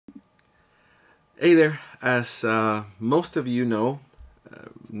Hey there, as most of you know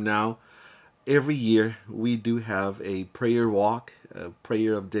now, every year we do have a prayer walk, a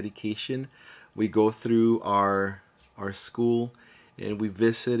prayer of dedication. We go through our school and we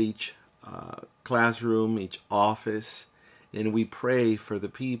visit each classroom, each office, and we pray for the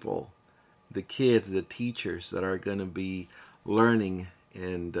people, the kids, the teachers that are going to be learning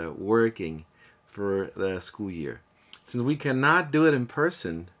and working for the school year. Since we cannot do it in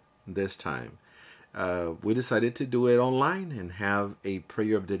person this time, we decided to do it online and have a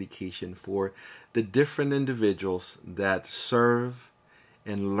prayer of dedication for the different individuals that serve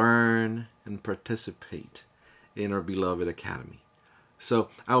and learn and participate in our beloved academy. So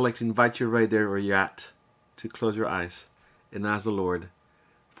I would like to invite you right there where you're at to close your eyes and ask the Lord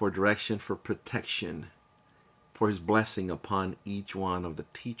for direction, for protection, for His blessing upon each one of the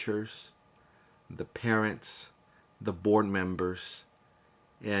teachers, the parents, the board members,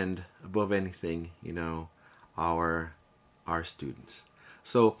 and above anything, our students.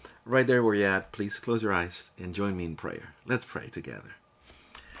 So right there where you're at, please close your eyes and join me in prayer. Let's pray together.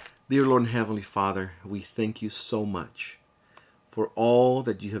 Dear Lord and Heavenly Father, we thank you so much for all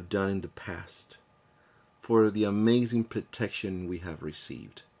that you have done in the past, for the amazing protection we have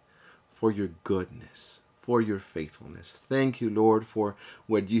received, for your goodness, for your faithfulness. Thank you, Lord, for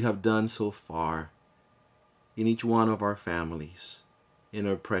what you have done so far in each one of our families, in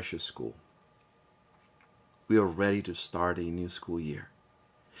our precious school. We are ready to start a new school year,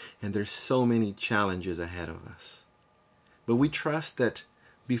 and there's so many challenges ahead of us. But we trust that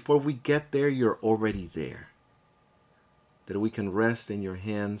before we get there, you're already there, that we can rest in your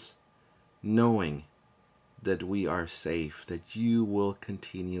hands knowing that we are safe, that you will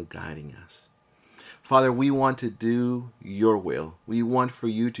continue guiding us. Father, we want to do your will. We want for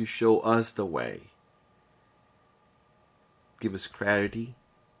you to show us the way. Give us clarity,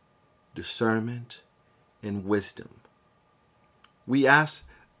 discernment, and wisdom. We ask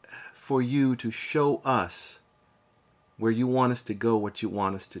for you to show us where you want us to go, what you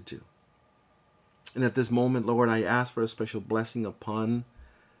want us to do. And at this moment, Lord, I ask for a special blessing upon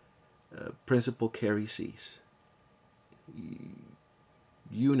Principal Carrie Cease.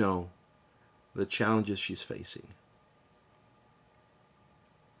 You know the challenges she's facing.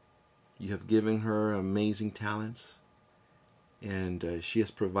 You have given her amazing talents, and she has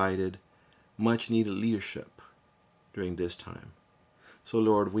provided much needed leadership during this time. So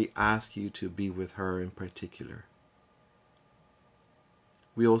Lord, we ask you to be with her in particular.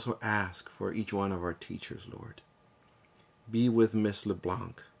 We also ask for each one of our teachers, Lord. Be with Miss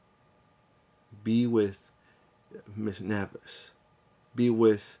LeBlanc. Be with Miss Nevis. Be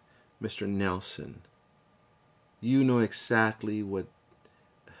with Mr. Nelson. You know exactly what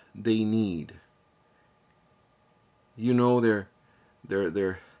they need. You know their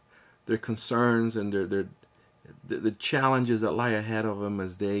concerns and the challenges that lie ahead of them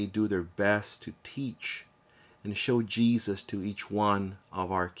as they do their best to teach and show Jesus to each one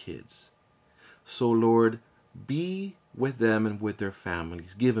of our kids. So Lord, be with them and with their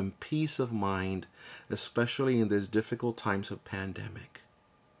families. Give them peace of mind, especially in these difficult times of pandemic.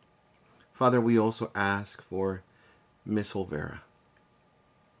 Father, we also ask for Miss Olvera.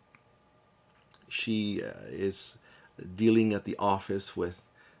 She is dealing at the office with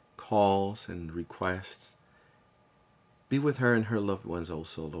calls and requests. Be with her and her loved ones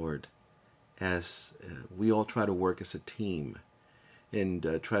also, Lord, as we all try to work as a team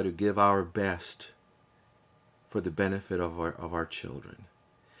and try to give our best for the benefit of our children.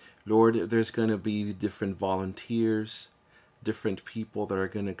 Lord, there's going to be different volunteers, different people that are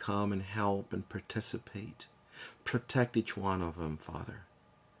going to come and help and participate. Protect each one of them, Father.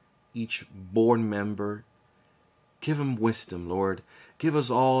 Each board member, give them wisdom, Lord. Give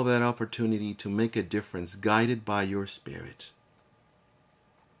us all that opportunity to make a difference, guided by your Spirit.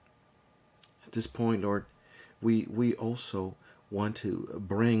 At this point, Lord, we also want to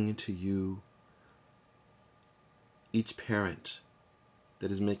bring to you each parent that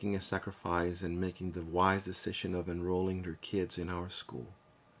is making a sacrifice and making the wise decision of enrolling their kids in our school.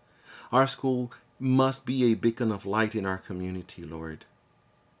 Our school must be a beacon of light in our community, Lord.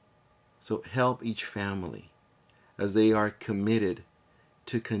 So help each family as they are committed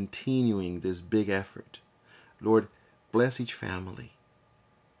to continuing this big effort. Lord, bless each family.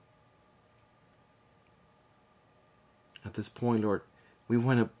 At this point, Lord, we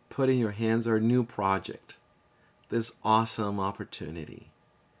want to put in your hands our new project, this awesome opportunity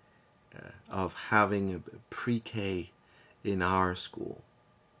of having a pre-K in our school.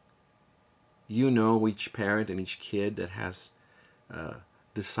 You know each parent and each kid that has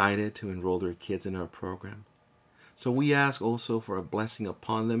decided to enroll their kids in our program. So we ask also for a blessing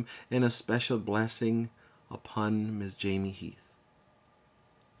upon them, and a special blessing upon Miss Jamie Heath.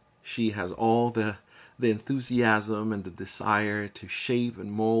 She has all the enthusiasm and the desire to shape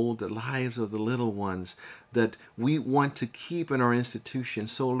and mold the lives of the little ones that we want to keep in our institution.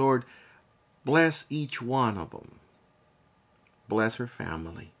 So, Lord, bless each one of them. Bless her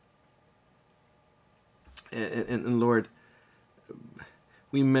family. And Lord,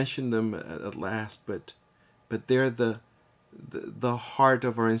 we mentioned them at last, but they're the heart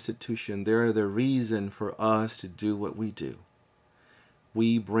of our institution. They're the reason for us to do what we do.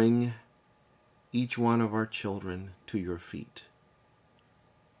 We bring each one of our children to your feet.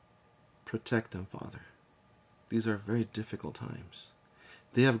 Protect them, Father. These are very difficult times.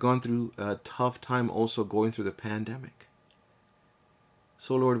 They have gone through a tough time also going through the pandemic.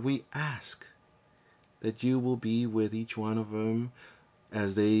 So, Lord, we ask that you will be with each one of them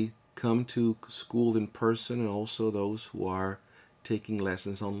as they come to school in person, and also those who are taking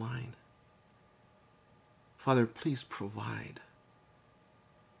lessons online. Father, please provide.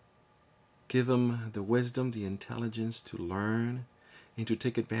 Give them the wisdom, the intelligence to learn and to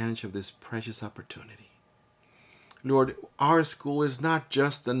take advantage of this precious opportunity. Lord, our school is not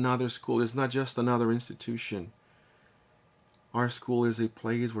just another school. It's not just another institution. Our school is a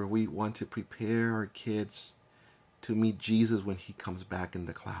place where we want to prepare our kids to meet Jesus when he comes back in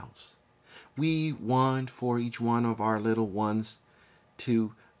the clouds. We want for each one of our little ones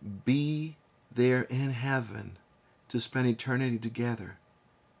to be there in heaven, to spend eternity together.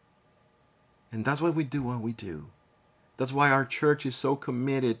 And that's why we do what we do. That's why our church is so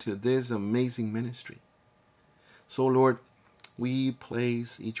committed to this amazing ministry. So, Lord, we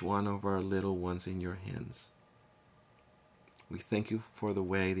place each one of our little ones in your hands. We thank you for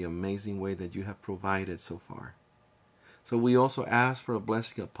the amazing way that you have provided so far. So we also ask for a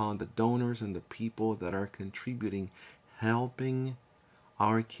blessing upon the donors and the people that are contributing, helping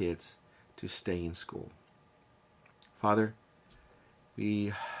our kids to stay in school. Father,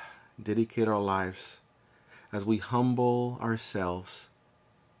 we dedicate our lives as we humble ourselves.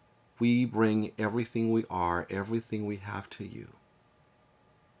 We bring everything we are, everything we have to you.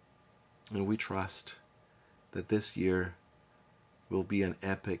 And we trust that this year will be an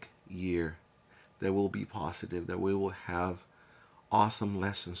epic year, that will be positive, that we will have awesome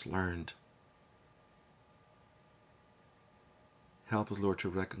lessons learned. Help us, Lord, to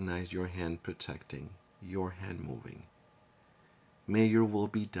recognize your hand protecting, your hand moving. May your will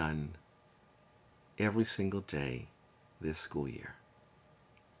be done every single day this school year.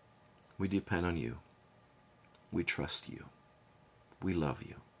 We depend on you. We trust you. We love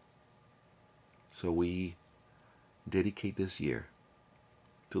you. So we dedicate this year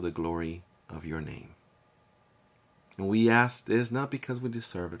to the glory of your name. And we ask this not because we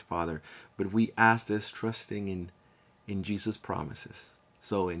deserve it, Father, but we ask this trusting in Jesus' promises.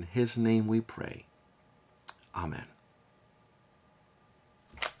 So in his name we pray. Amen.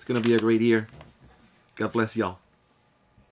 It's going to be a great year. God bless y'all.